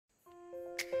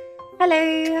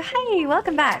Hello, hi,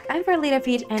 welcome back. I'm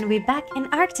PerlitaPeach and we're back in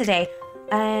ARK today.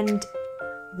 And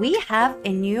we have a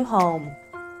new home.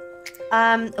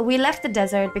 We left the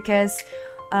desert because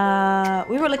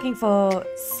we were looking for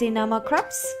cinema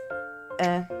crops.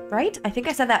 Right? I think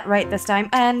I said that right this time.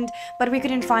 But we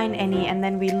couldn't find any, and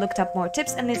then we looked up more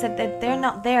tips and they said that they're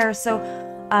not there. So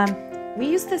we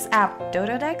used this app,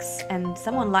 Dododex, and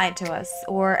someone lied to us.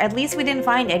 Or at least we didn't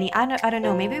find any. I don't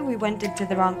know, maybe we went into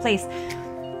the wrong place.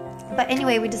 But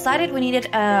anyway, we decided we needed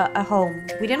a home.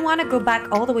 We didn't want to go back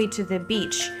all the way to the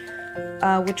beach,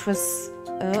 which was...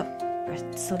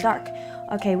 it's so dark.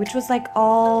 Okay, which was like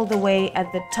all the way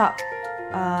at the top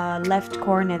left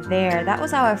corner there. That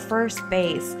was our first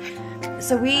base.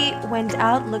 So we went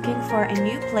out looking for a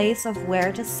new place of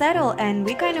where to settle, and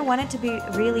we kind of wanted to be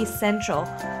really central.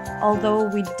 Although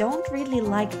we don't really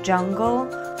like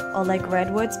jungle or like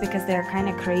redwoods because they're kind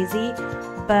of crazy.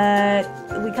 But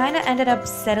we kind of ended up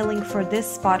settling for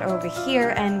this spot over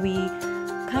here, and we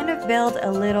kind of built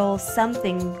a little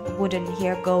something wooden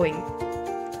here going.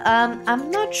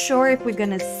 I'm not sure if we're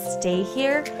gonna stay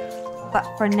here, but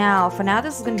for now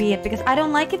this is gonna be it, because I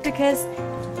don't like it because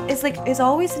it's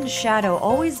always in shadow,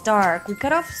 always dark. We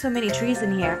cut off so many trees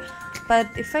in here, but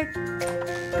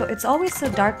it's always so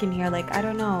dark in here, like, I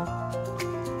don't know.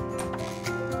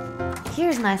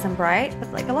 Here's nice and bright,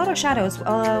 but like a lot of shadows.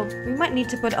 We might need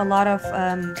to put a lot of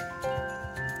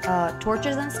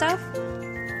torches and stuff.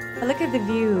 But look at the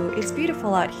view, it's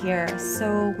beautiful out here.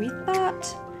 So we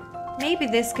thought maybe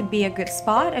this could be a good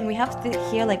spot, and we have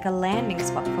here like a landing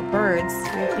spot for birds.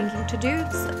 We're thinking to do.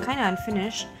 It's kind of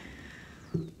unfinished,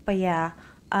 but yeah,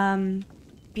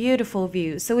 beautiful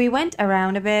view. So we went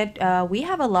around a bit. We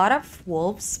have a lot of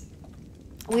wolves.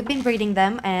 We've been breeding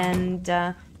them,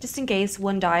 and just in case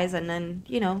one dies, and then,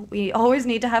 you know, we always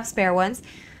need to have spare ones.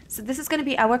 So this is going to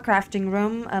be our crafting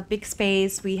room, a big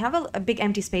space. We have a big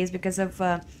empty space because of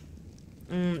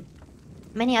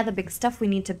many other big stuff we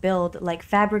need to build, like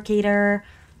fabricator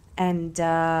and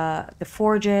the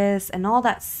forges and all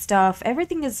that stuff.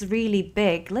 Everything is really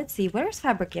big. Let's see, where's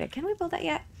fabricator? Can we build that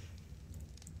yet?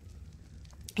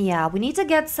 Yeah, we need to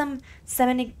get some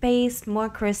cement paste, more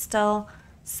crystal,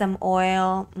 some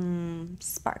oil,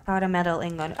 spark powder, metal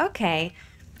ingot. Okay,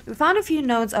 we found a few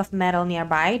nodes of metal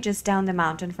nearby, just down the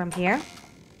mountain from here.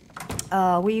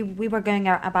 We were going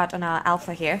about on our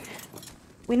alpha here.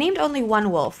 We named only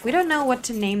one wolf. We don't know what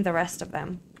to name the rest of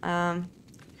them.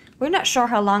 We're not sure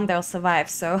how long they'll survive,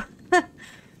 so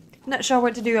not sure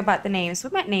what to do about the names. We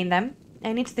might name them.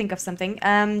 I need to think of something.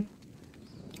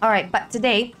 Alright, but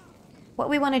today, what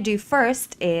we want to do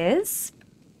first is...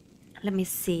 Let me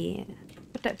see...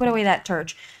 Put away that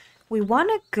torch. We want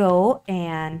to go,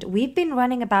 and we've been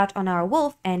running about on our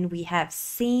wolf, and we have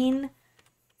seen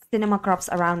cinema crops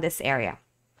around this area.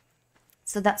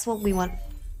 So that's what we want.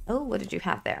 Oh, what did you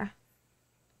have there?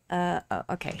 Oh,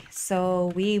 okay.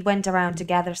 So we went around to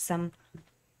gather some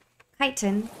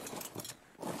chitin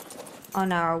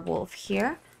on our wolf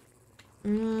here.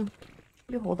 You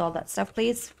hold all that stuff,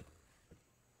 please.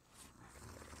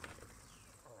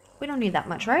 We don't need that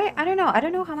much, right? I don't know. I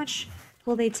don't know how much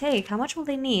will they take. How much will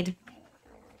they need?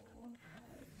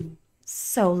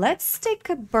 So let's take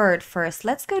a bird first.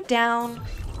 Let's go down.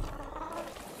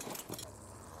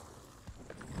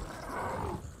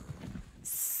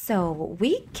 So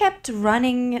we kept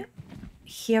running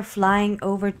here, flying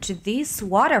over to these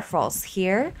waterfalls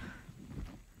here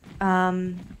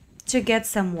to get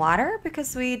some water,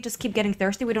 because we just keep getting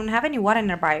thirsty. We don't have any water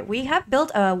nearby. We have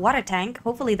built a water tank.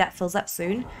 Hopefully that fills up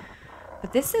soon.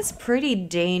 But this is pretty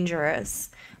dangerous.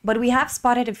 But we have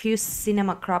spotted a few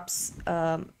cinema crops.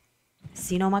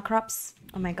 Cinema crops?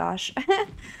 Oh my gosh.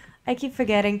 I keep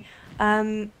forgetting.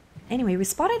 Anyway, we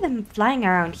spotted them flying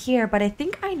around here, but I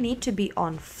think I need to be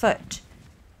on foot.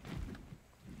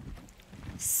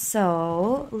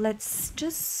 So let's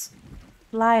just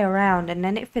fly around, and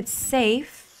then if it's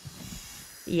safe...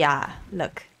 Yeah,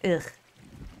 look. Ugh.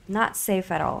 Not safe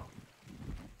at all.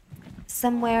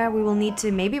 Somewhere we will need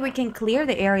to... Maybe we can clear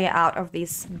the area out of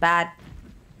these bad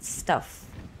stuff.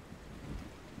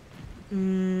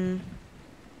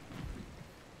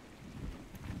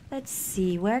 Let's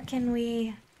see, where can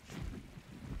we...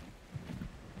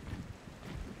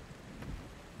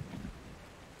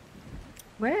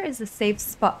 Where is a safe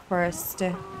spot for us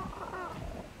to...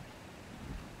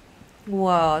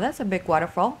 Whoa, that's a big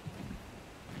waterfall.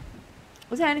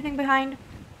 Was there anything behind?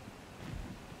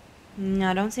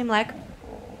 No, don't seem like.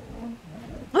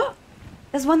 Oh!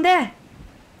 There's one there!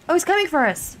 Oh, he's coming for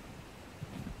us!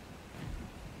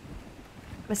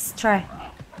 Let's try.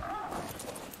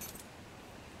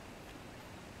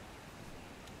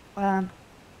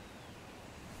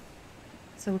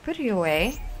 So we put you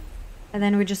away. And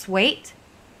then we just wait.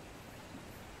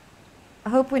 I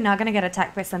hope we're not gonna get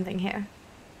attacked by something here.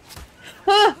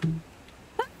 Oh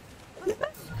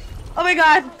my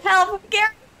god, help!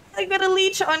 Gary! I got a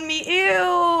leech on me,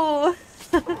 ew!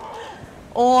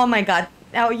 Oh my god.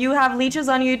 Now you have leeches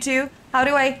on you too? How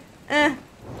do I...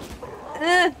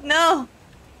 no!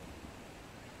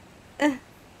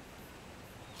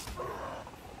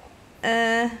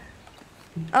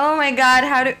 Oh my god,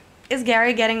 how do... Is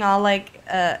Gary getting all like,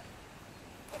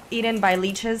 eaten by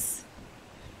leeches?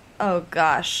 Oh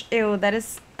gosh, ew, that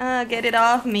is... get it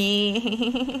off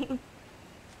me.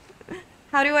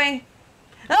 How do I...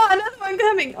 Oh, another one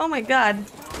coming! Oh my god.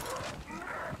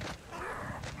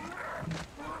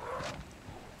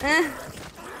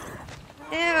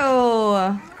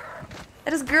 Ew.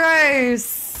 That is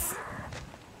gross.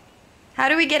 How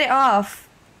do we get it off?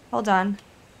 Hold on.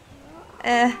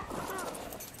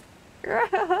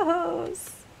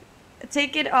 Gross.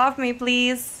 Take it off me,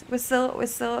 please. We're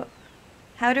still...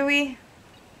 How do we...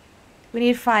 We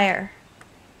need fire.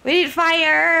 We need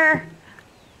fire!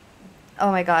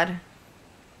 Oh my god.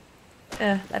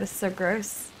 That is so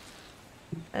gross.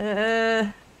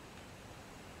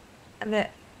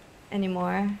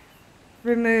 Anymore.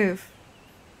 Remove.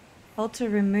 Hold to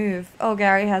remove. Oh,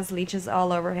 Gary has leeches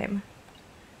all over him.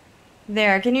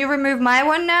 There, can you remove my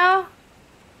one now?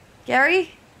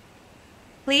 Gary?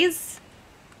 Please?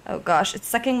 Oh gosh, it's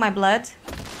sucking my blood.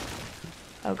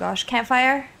 Oh gosh,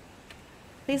 campfire?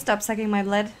 Please stop sucking my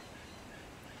blood.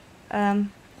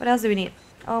 What else do we need?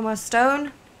 Oh, more stone?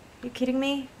 Are you kidding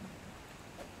me?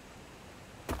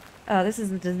 Oh, this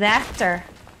is a disaster.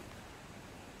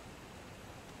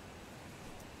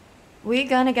 We're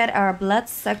gonna get our blood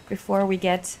sucked before we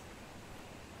get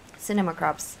cinema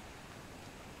crops.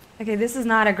 Okay, this is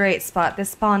not a great spot.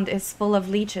 This pond is full of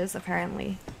leeches,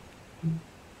 apparently.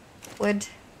 Wood.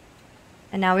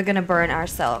 And now we're gonna burn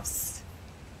ourselves.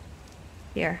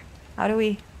 Here. How do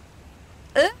we...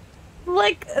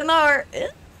 like an hour...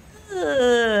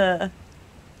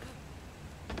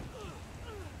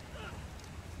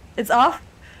 It's off?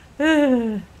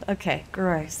 Okay,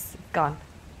 gross. Gone.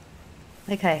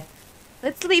 Okay.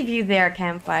 Let's leave you there,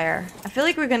 campfire. I feel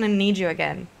like we're gonna need you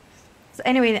again. So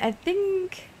anyway, I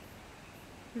think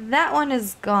that one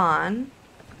is gone.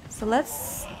 So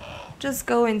let's just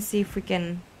go and see if we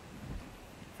can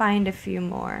find a few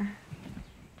more.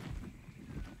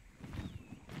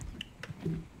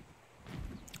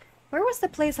 Where was the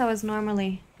place I was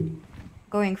normally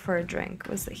going for a drink?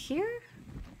 Was it here?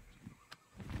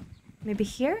 Maybe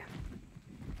here?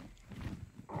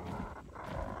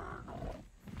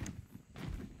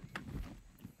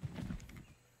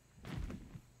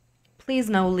 Please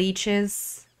no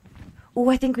leeches. Oh,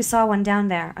 I think we saw one down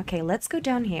there. Okay, let's go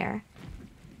down here.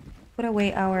 Put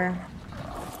away our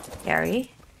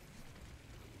Gary.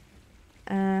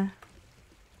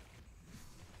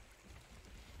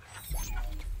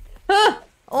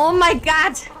 Oh my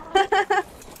god!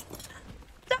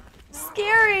 Stop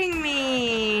scaring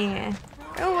me!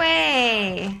 Go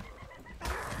away!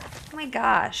 Oh my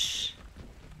gosh.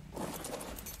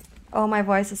 Oh, my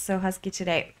voice is so husky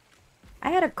today.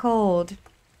 I had a cold.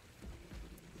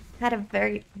 Had a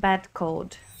very bad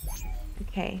cold.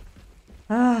 Okay.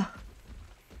 Oh,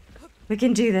 we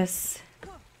can do this.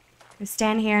 We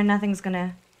stand here, nothing's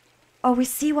gonna... Oh, we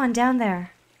see one down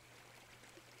there.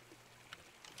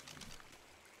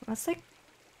 Let's like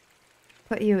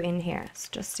put you in here,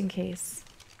 just in case.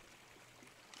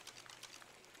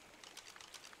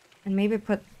 And maybe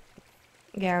put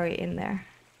Gary in there.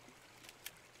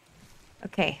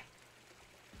 Okay.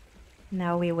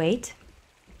 Now we wait.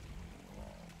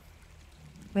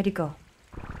 Where'd he go?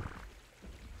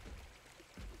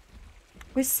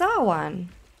 We saw one.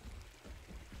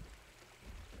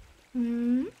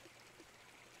 Hmm?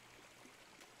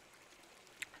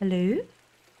 Hello?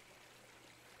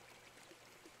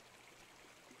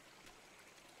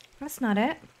 That's not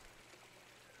it.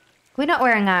 We're not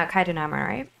wearing a chitin armor,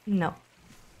 right? No.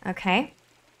 Okay. I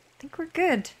think we're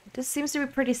good. This seems to be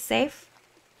pretty safe.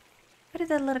 Where did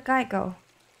that little guy go?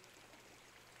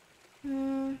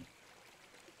 Hmm.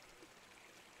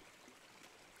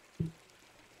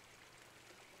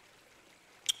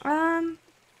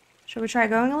 Should we try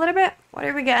going a little bit? What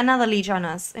if we get another leech on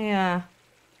us? Yeah.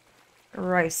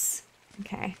 Gross.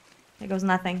 Okay. There goes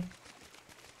nothing.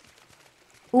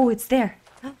 Oh, it's there.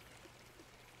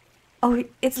 Oh,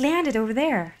 it's landed over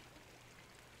there.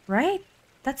 Right?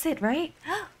 That's it, right?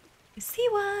 I see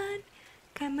one.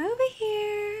 Come over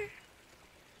here.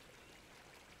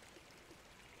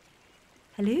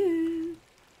 Hello.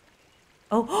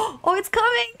 Oh, oh, it's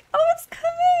coming. Oh, it's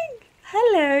coming.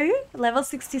 Hello. Level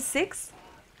 66.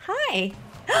 Hi.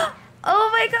 Oh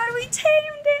my god, we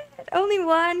tamed it. Only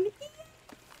one.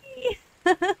 Yay.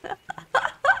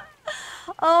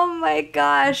 Oh my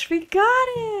gosh, we got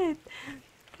it.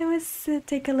 Let's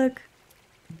take a look.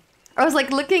 I was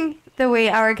like looking the way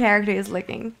our character is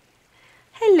looking.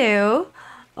 Hello.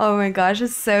 Oh my gosh,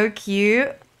 it's so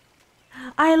cute.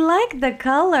 I like the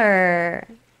color.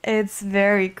 It's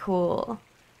very cool.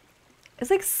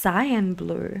 It's like cyan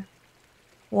blue.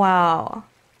 Wow.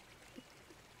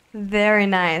 Very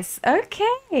nice.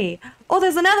 Okay. Oh,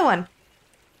 there's another one.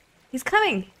 He's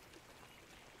coming.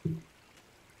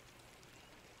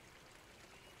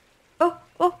 Oh,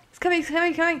 oh, it's coming, it's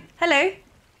coming, coming. Hello.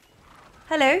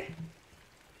 Hello.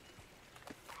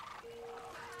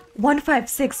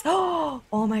 156. Oh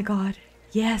my god.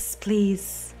 Yes,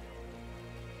 please.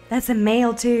 That's a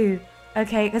male too.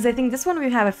 Okay, because I think this one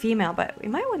we have a female, but we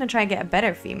might want to try and get a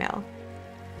better female.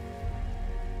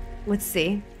 Let's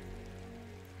see.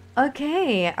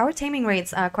 Okay, our taming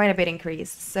rates are quite a bit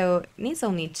increased, so it needs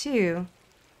only 2.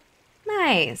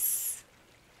 Nice.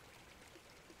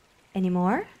 Any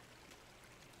more?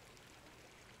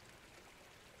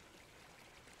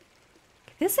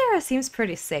 This area seems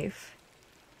pretty safe.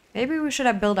 Maybe we should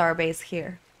have built our base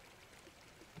here.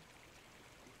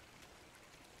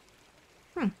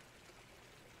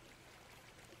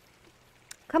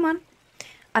 Come on.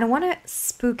 I don't want to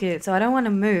spook it, so I don't want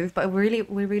to move, but we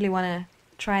really want to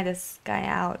try this guy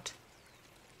out.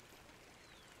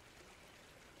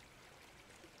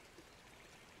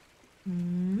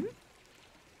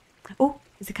 Oh,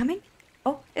 is it coming?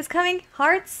 Oh, it's coming.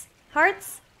 Hearts.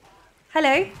 Hearts.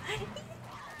 Hello.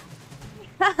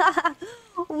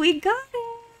 We got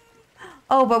it.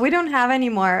 Oh, but we don't have any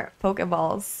more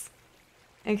Pokeballs.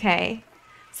 Okay.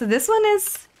 So this one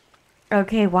is...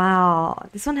 Okay, wow.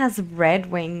 This one has red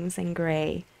wings and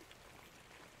gray.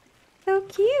 So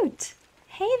cute.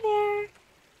 Hey there.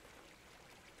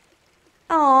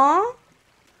 Aww.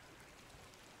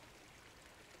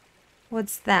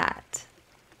 What's that?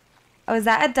 Oh, is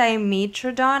that a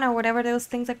Dimetrodon or whatever those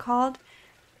things are called?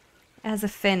 It has a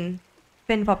fin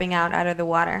popping out of the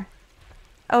water.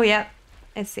 Oh, yeah.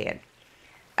 I see it.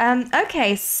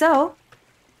 Okay, so...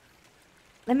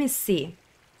 Let me see.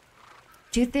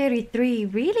 233,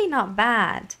 really not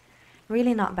bad.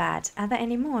 Really not bad. Are there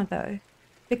any more though?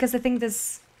 Because I think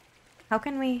this... How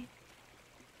can we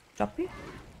drop you?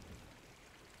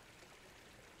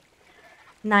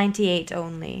 98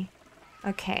 only.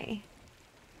 Okay.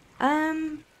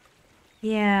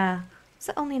 Yeah.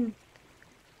 So only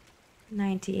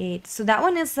 98. So that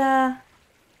one is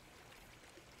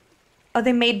Oh,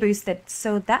 they made boosted.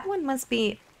 So that one must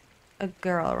be a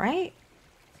girl, right?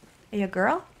 Are you a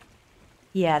girl?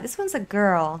 Yeah, this one's a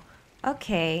girl.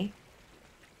 Okay.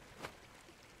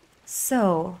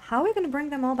 So, how are we gonna bring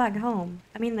them all back home?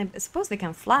 I mean, I suppose they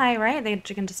can fly, right? They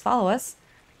can just follow us.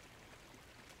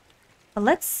 But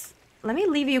let me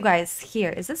leave you guys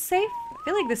here. Is this safe? I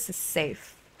feel like this is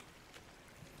safe.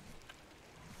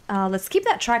 Let's keep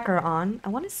that tracker on. I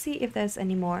want to see if there's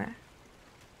any more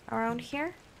around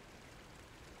here.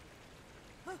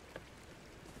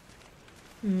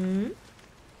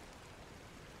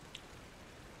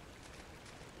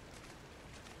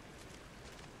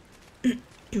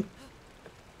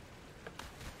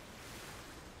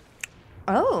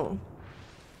 Oh.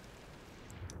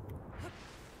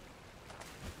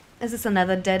 Is this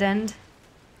another dead end?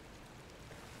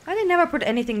 I did never put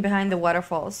anything behind the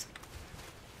waterfalls.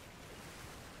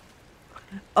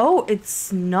 Oh,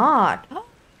 it's not.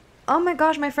 Oh my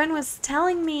gosh, my friend was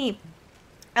telling me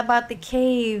about the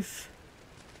cave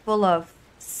full of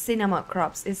cinema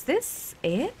crops. Is this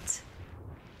it?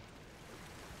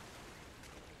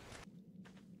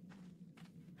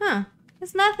 Huh.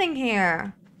 There's nothing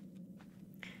here.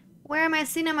 Where are my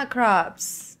cinema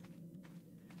crops?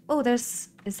 Oh, there's...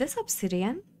 Is this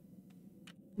obsidian?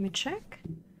 Let me check.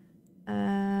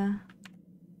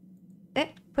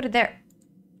 Put it there.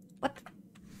 What?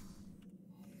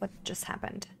 What just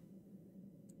happened?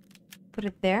 Put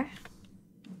it there.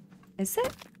 Is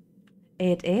it?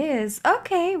 It is.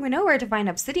 Okay, we know where to find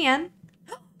obsidian.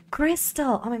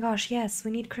 Crystal. Oh my gosh, yes,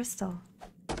 we need crystal.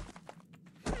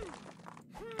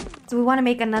 So we want to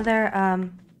make another...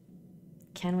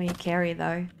 Can we carry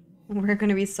though? We're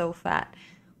gonna be so fat.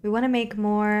 We want to make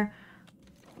more...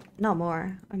 Not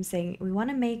more. I'm saying we want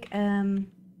to make...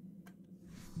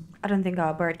 I don't think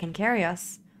our bird can carry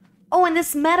us. Oh, and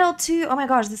this metal too! Oh my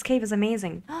gosh, this cave is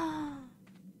amazing.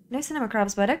 No cinema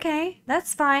crabs, but okay.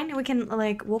 That's fine. We can,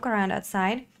 like, walk around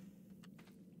outside.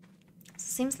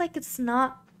 Seems like it's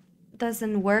not...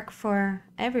 Doesn't work for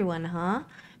everyone, huh?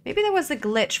 Maybe there was a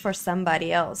glitch for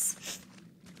somebody else.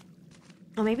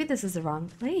 Or maybe this is the wrong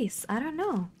place. I don't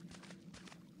know.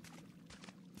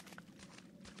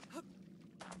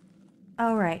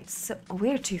 Alright, so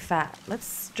we're too fat.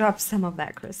 Let's drop some of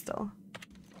that crystal.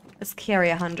 Let's carry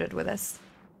 100 with us.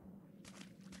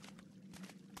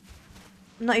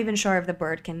 I'm not even sure if the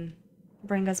bird can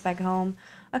bring us back home.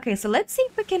 Okay, so let's see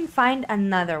if we can find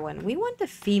another one. We want the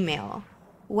female.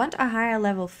 We want a higher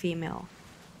level female.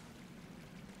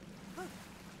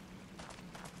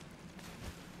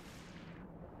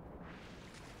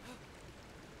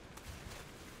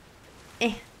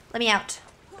 Let me out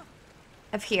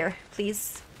of here,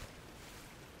 please.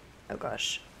 Oh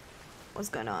gosh, what's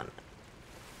going on?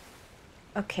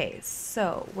 Okay,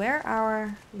 so where are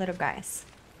our little guys?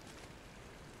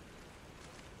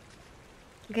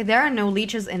 Okay, there are no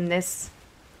leeches in this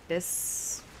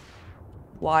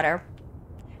water.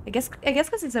 I guess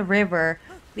because it's a river,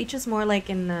 leeches more like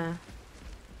in the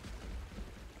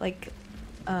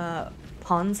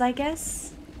ponds, I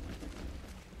guess.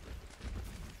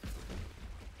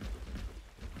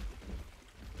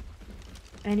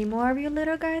 Any more of you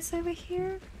little guys over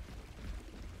here?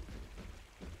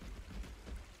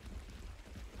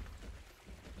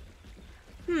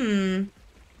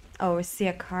 Oh, we see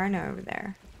a Carno over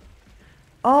there.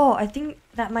 Oh, I think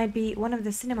that might be one of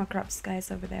the Cinema Crops guys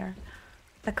over there.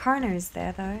 The Carno is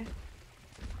there, though.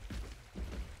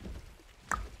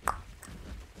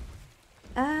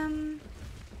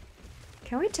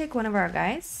 Can we take one of our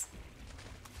guys?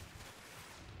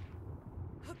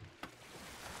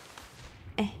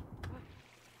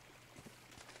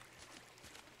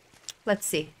 Let's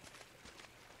see.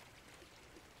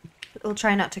 We'll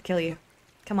try not to kill you.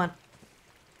 Come on.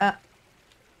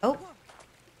 Oh.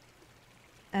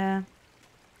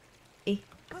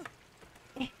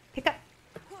 Pick up.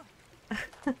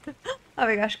 Oh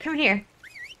my gosh, come here.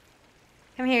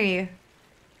 Come here, you.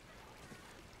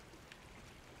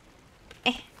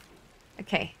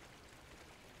 Okay.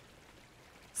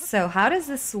 So, how does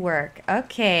this work?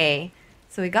 Okay.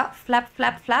 So, we got flap,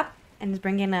 flap, flap, and it's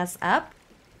bringing us up.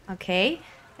 Okay.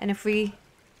 And if we...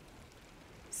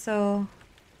 So,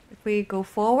 if we go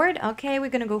forward... Okay, we're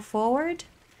gonna go forward.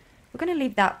 We're gonna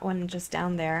leave that one just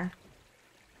down there.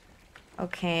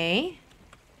 Okay.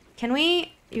 Can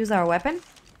we use our weapon?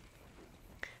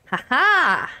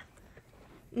 Haha!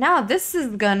 Now this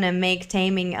is gonna make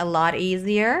taming a lot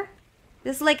easier.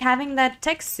 This is like having that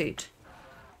tech suit.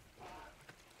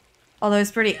 Although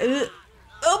it's pretty...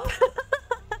 Oh!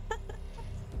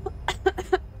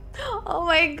 Oh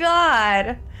my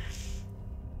god!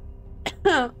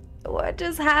 What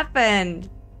just happened?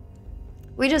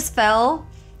 We just fell.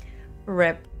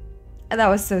 Rip. That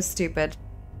was so stupid.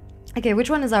 Okay, which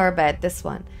one is our bed? This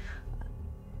one.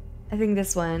 I think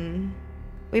this one.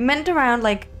 We meant around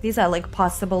like these are like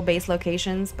possible base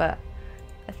locations, but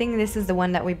I think this is the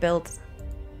one that we built.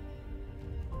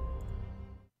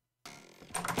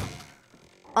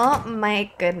 Oh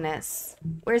my goodness.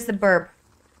 Where's the burb?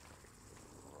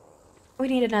 We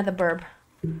need another burb.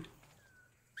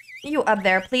 You up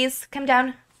there, please. Come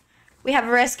down. We have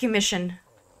a rescue mission.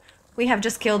 We have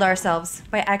just killed ourselves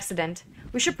by accident.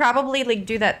 We should probably like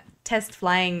do that test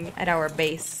flying at our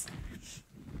base.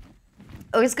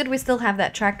 Oh, it's good we still have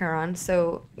that tracker on,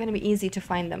 so it's gonna be easy to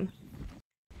find them.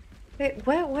 Wait,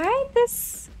 why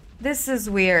this? This is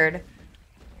weird.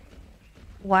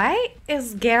 Why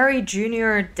is Gary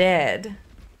Jr. dead?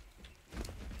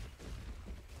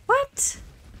 What?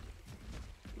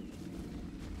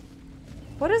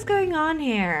 What is going on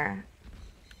here?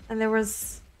 And there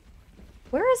was...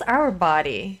 Where is our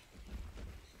body?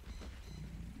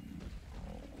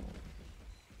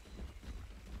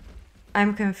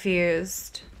 I'm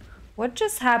confused. What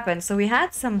just happened? So we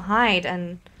had some hide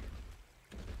and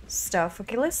stuff.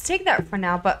 Okay, let's take that for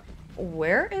now, but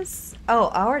where is... Oh,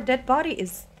 our dead body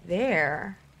is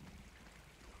there.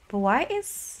 But why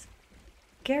is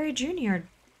Gary Jr.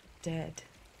 dead?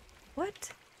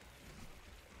 What?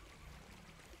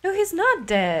 No, he's not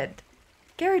dead.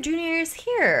 Gary Jr. is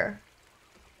here.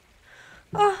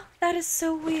 Oh, that is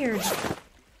so weird.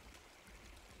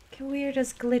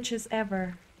 Weirdest glitches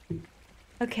ever.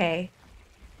 Okay.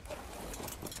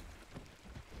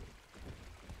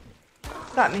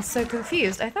 Got me so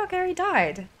confused. I thought Gary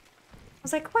died. I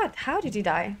was like, what? How did he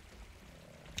die?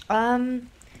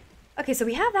 Okay, so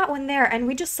we have that one there, and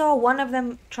we just saw one of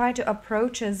them try to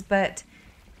approach us, but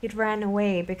it ran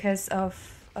away because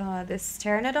of this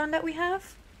pteranodon that we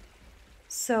have.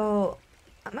 So,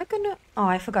 I'm not gonna... Oh,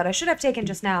 I forgot. I should have taken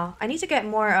just now. I need to get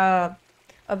more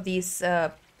of these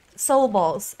soul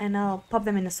balls, and I'll pop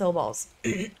them into soul balls.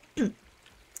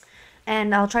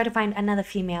 And I'll try to find another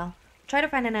female. Try to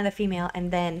find another female,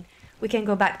 and then we can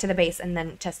go back to the base and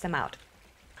then test them out.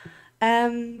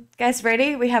 Guys,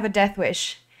 ready? We have a death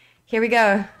wish. Here we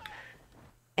go.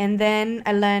 And then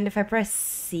I learned if I press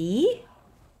C.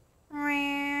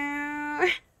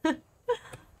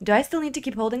 Do I still need to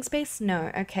keep holding space?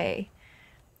 No. Okay.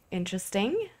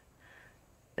 Interesting.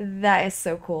 That is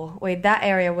so cool. Wait, that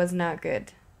area was not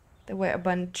good. There were a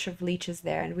bunch of leeches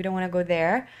there, and we don't want to go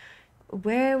there.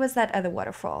 Where was that other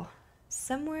waterfall?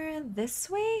 Somewhere this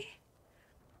way?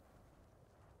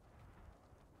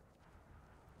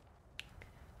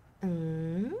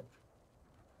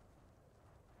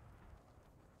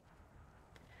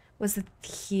 Was it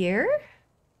here?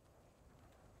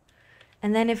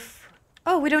 And then if...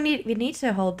 Oh, we need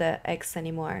to hold the X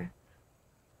anymore.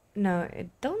 No, it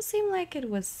don't seem like it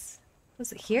was...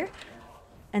 Was it here?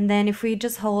 And then if we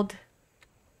just hold...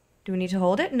 Do we need to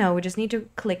hold it? No, we just need to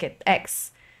click it,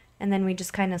 X. And then we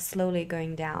just kind of slowly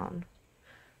going down.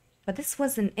 But this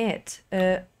wasn't it.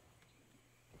 Where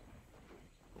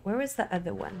was the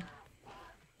other one?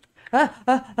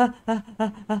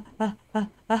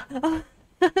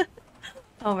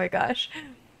 Oh my gosh.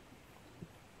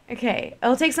 Okay,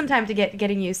 it'll take some time to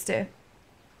getting used to.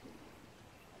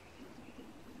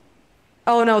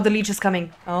 Oh no, the leech is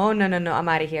coming. Oh no, no, no, I'm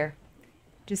out of here.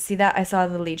 Did you see that? I saw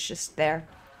the leech just there,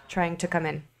 trying to come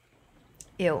in.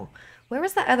 Ew. Where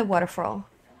was that other waterfall?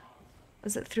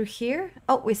 Was it through here?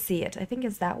 Oh, we see it. I think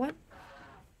it's that one.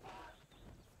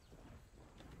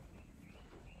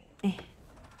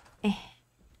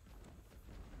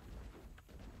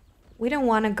 We don't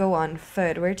want to go on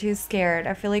foot. We're too scared.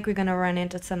 I feel like we're gonna run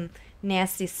into some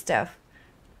nasty stuff.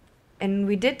 And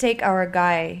we did take our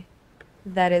guy.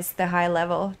 That is the high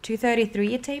level.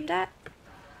 233 you tamed at?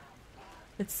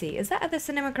 Let's see. Is that other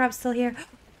cinema crab still here?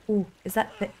 Ooh, is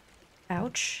that the...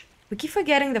 Ouch. We keep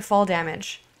forgetting the fall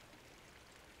damage.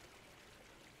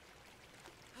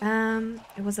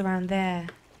 It was around there.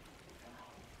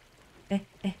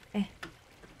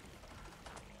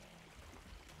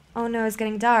 Oh no, it's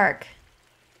getting dark.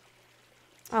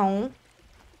 Oh.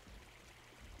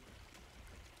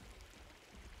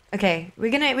 Okay,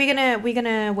 we're gonna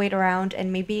wait around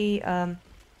and maybe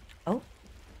oh,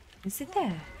 is it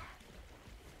there?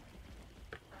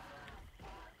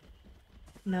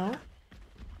 No.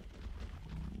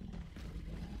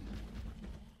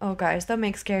 Oh guys, don't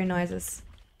make scary noises.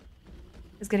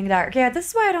 It's getting dark. Yeah, this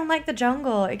is why I don't like the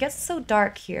jungle. It gets so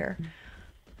dark here.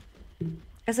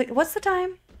 It's like, what's the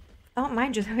time? I don't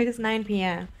mind you, it is 9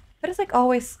 p.m. But it's like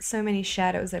always so many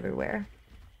shadows everywhere.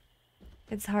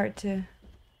 It's hard to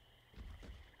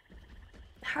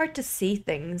see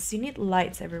things. You need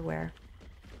lights everywhere.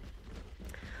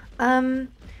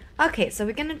 Okay, so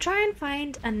we're gonna try and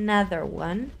find another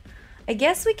one. I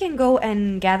guess we can go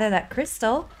and gather that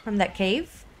crystal from that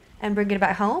cave and bring it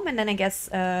back home, and then I guess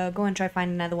go and try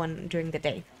find another one during the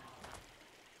day.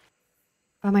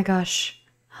 Oh my gosh.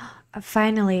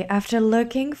 Finally, after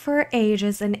looking for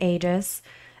ages and ages,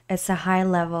 it's a high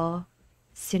level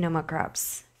Sonoma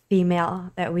crabs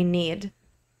female that we need.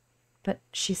 But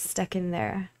she's stuck in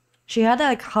there. She had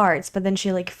like hearts, but then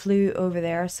she like flew over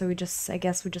there, so I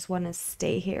guess we just want to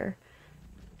stay here.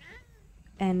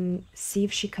 And see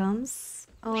if she comes.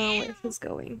 Oh, where she's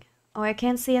going. Oh, I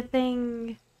can't see a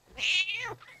thing.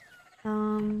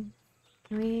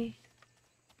 3.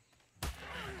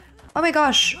 Oh my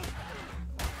gosh.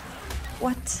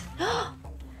 What?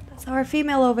 That's our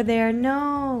female over there.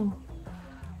 No.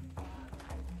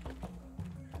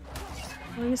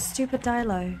 Oh, you stupid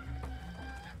Dilo.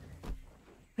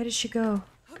 Where did she go?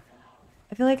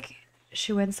 I feel like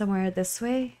she went somewhere this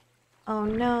way. Oh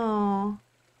no.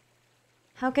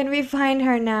 How can we find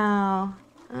her now?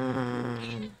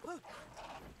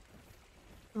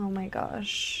 Oh my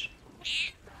gosh.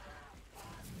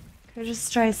 Could I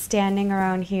just try standing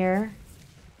around here?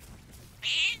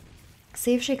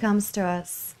 See if she comes to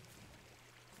us.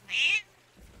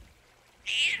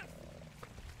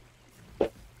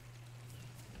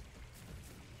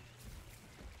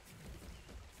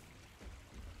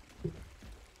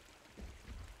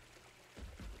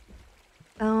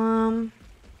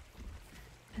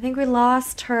 I think we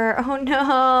lost her. Oh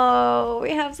no,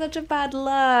 we have such a bad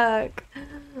luck.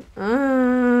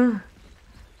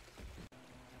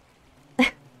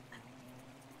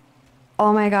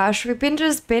 Oh my gosh, we've been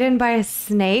just bitten by a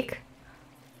snake.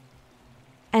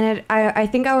 And I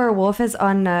think our wolf is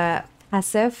on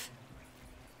passive.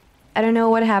 I don't know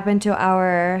what happened to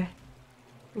our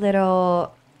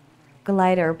little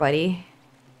glider buddy.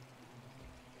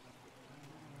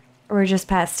 We're just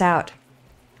passed out.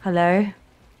 Hello?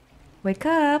 Wake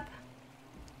up.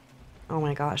 Oh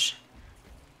my gosh.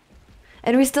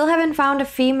 And we still haven't found a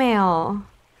female.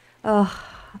 Oh,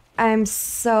 I'm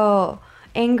so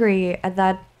angry at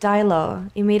that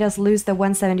Dilo. It made us lose the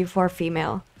 174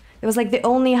 female. It was like the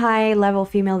only high level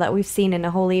female that we've seen in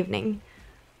the whole evening.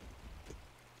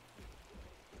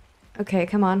 Okay,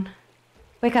 come on.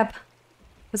 Wake up.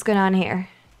 What's going on here?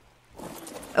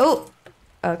 Oh!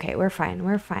 Okay, we're fine,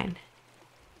 we're fine.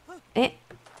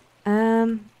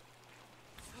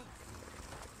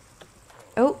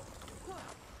 Oh.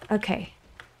 Okay.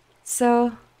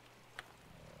 So...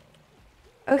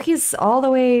 Oh, he's all the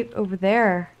way over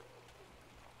there.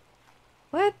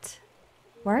 What?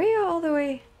 Why are you all the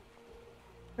way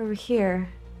over here?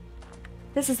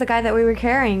 This is the guy that we were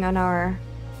carrying on our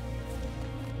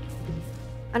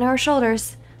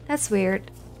shoulders. That's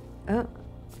weird. Oh.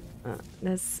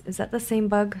 Is that the same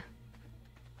bug?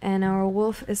 And our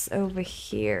wolf is over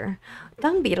here.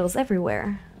 Dung beetles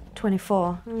everywhere.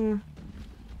 24.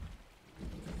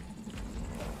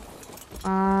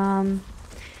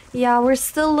 Yeah, we're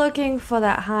still looking for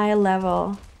that high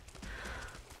level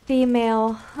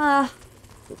female.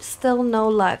 Still no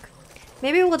luck.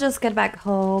 Maybe we'll just get back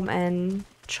home and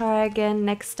try again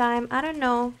next time. I don't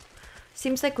know.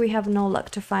 Seems like we have no luck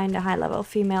to find a high level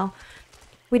female.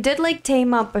 We did like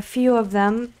tame up a few of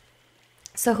them.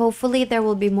 So hopefully there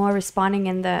will be more respawning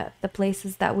in the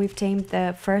places that we've tamed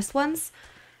the first ones.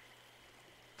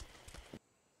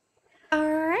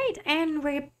 Alright, and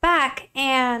we're back,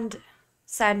 and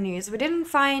sad news, we didn't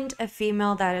find a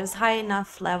female that is high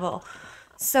enough level.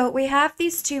 So we have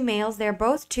these two males, they're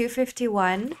both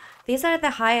 251. These are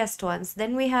the highest ones.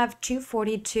 Then we have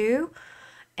 242,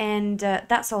 and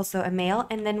that's also a male.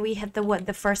 And then we had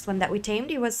the first one that we tamed,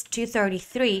 he was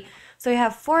 233. So we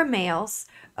have 4 males,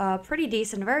 pretty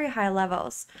decent, very high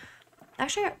levels.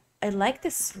 Actually, I like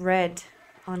this red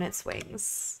on its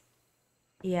wings.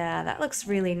 Yeah, that looks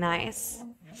really nice.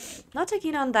 Not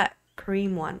taking on that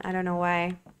cream one, I don't know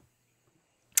why.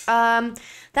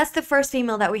 That's the first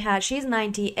female that we had. She's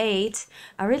 98.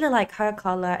 I really like her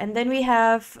color. And then we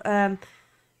have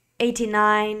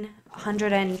 89,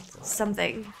 100 and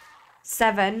something,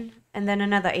 7, and then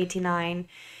another 89.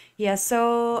 Yeah,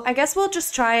 so I guess we'll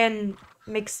just try and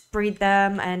mix breed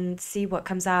them and see what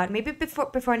comes out. Maybe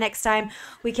before next time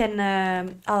we can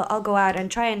I'll go out and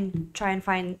try and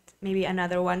find maybe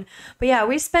another one. But yeah,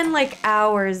 we spent like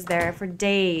hours there for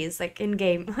days, like in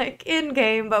game,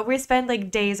 but we spent like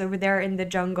days over there in the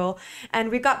jungle, and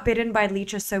we got bitten by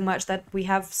leeches so much that we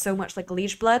have so much like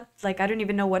leech blood. Like I don't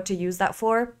even know what to use that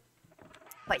for.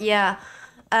 But yeah,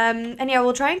 and yeah,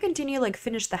 we'll try and continue like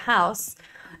finish the house.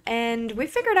 And we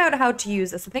figured out how to use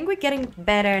this. I think we're getting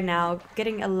better now.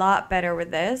 Getting a lot better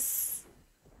with this.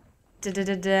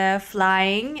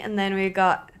 Flying. And then we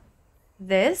got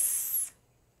this.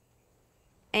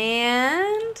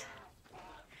 And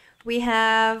we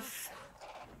have...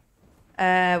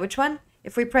 which one?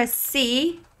 If we press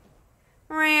C...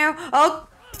 Oh!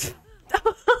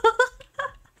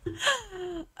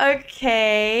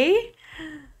 Okay.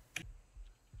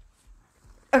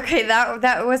 Okay,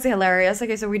 that was hilarious.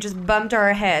 Okay, so we just bumped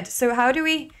our head. So how do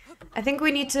we... I think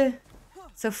we need to...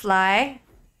 So fly.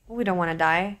 We don't want to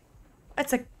die.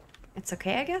 It's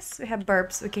okay, I guess. We have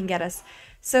burps. We can get us.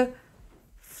 So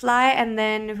fly, and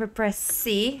then if we press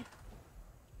C...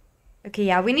 Okay,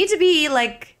 yeah. We need to be,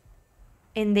 like,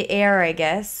 in the air, I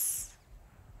guess.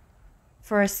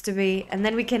 For us to be... And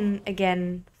then we can,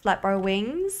 again, flap our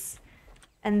wings.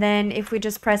 And then if we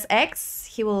just press X,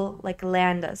 he will like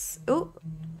land us. Ooh.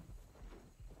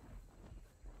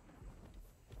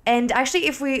 And actually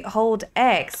if we hold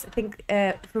X, I think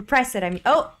if we press it, I mean,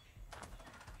 oh!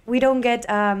 We don't get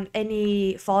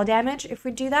any fall damage if we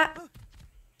do that.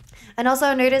 And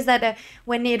also notice that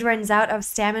when it runs out of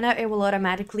stamina, it will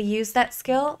automatically use that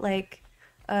skill, like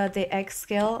the X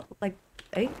skill, like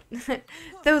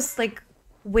those like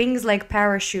wings like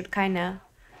parachute kind of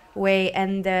way,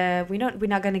 and we're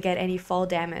not gonna get any fall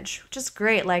damage, which is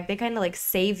great. Like they kind of like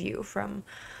save you from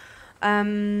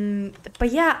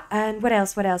but yeah. And what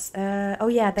else oh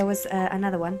yeah, there was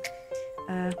another one.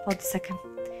 Hold a second.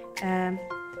 And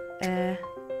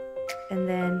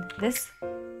then this,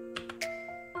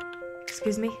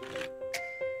 excuse me,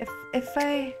 if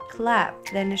I clap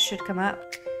then it should come up.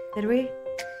 Did we?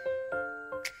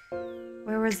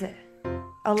 Where was it?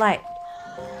 Oh, light.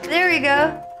 There we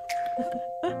go.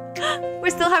 We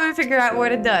still haven't figured out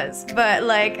what it does, but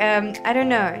like, I don't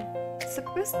know.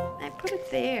 Suppose I put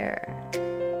it there.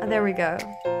 Oh, there we go.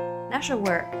 That should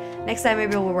work. Next time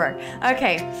maybe it will work.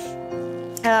 Okay.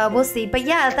 We'll see. But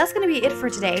yeah, that's gonna be it for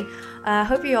today.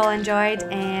 Hope you all enjoyed,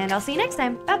 and I'll see you next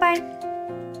time. Bye bye.